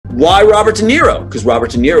Why Robert De Niro? Because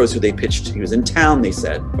Robert De Niro is who they pitched. He was in town, they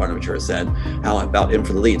said. Barnum and Ventura said, how about him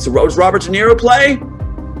for the lead. So what does Robert De Niro play?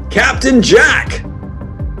 Captain Jack.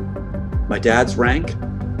 My dad's rank,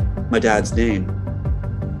 my dad's name.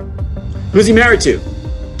 Who's he married to?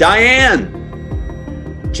 Diane.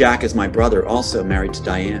 Jack is my brother, also married to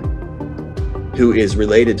Diane, who is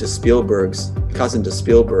related to Spielberg's, cousin to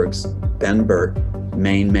Spielberg's Ben Burt,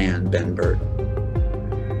 main man Ben Burt.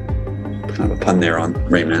 Kind of a pun there on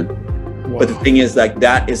Rain Man. Wow. But the thing is, like,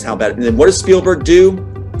 that is how bad. And then what does Spielberg do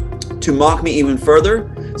to mock me even further?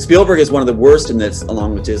 Spielberg is one of the worst in this,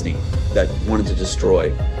 along with Disney, that wanted to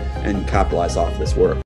destroy and capitalize off this work.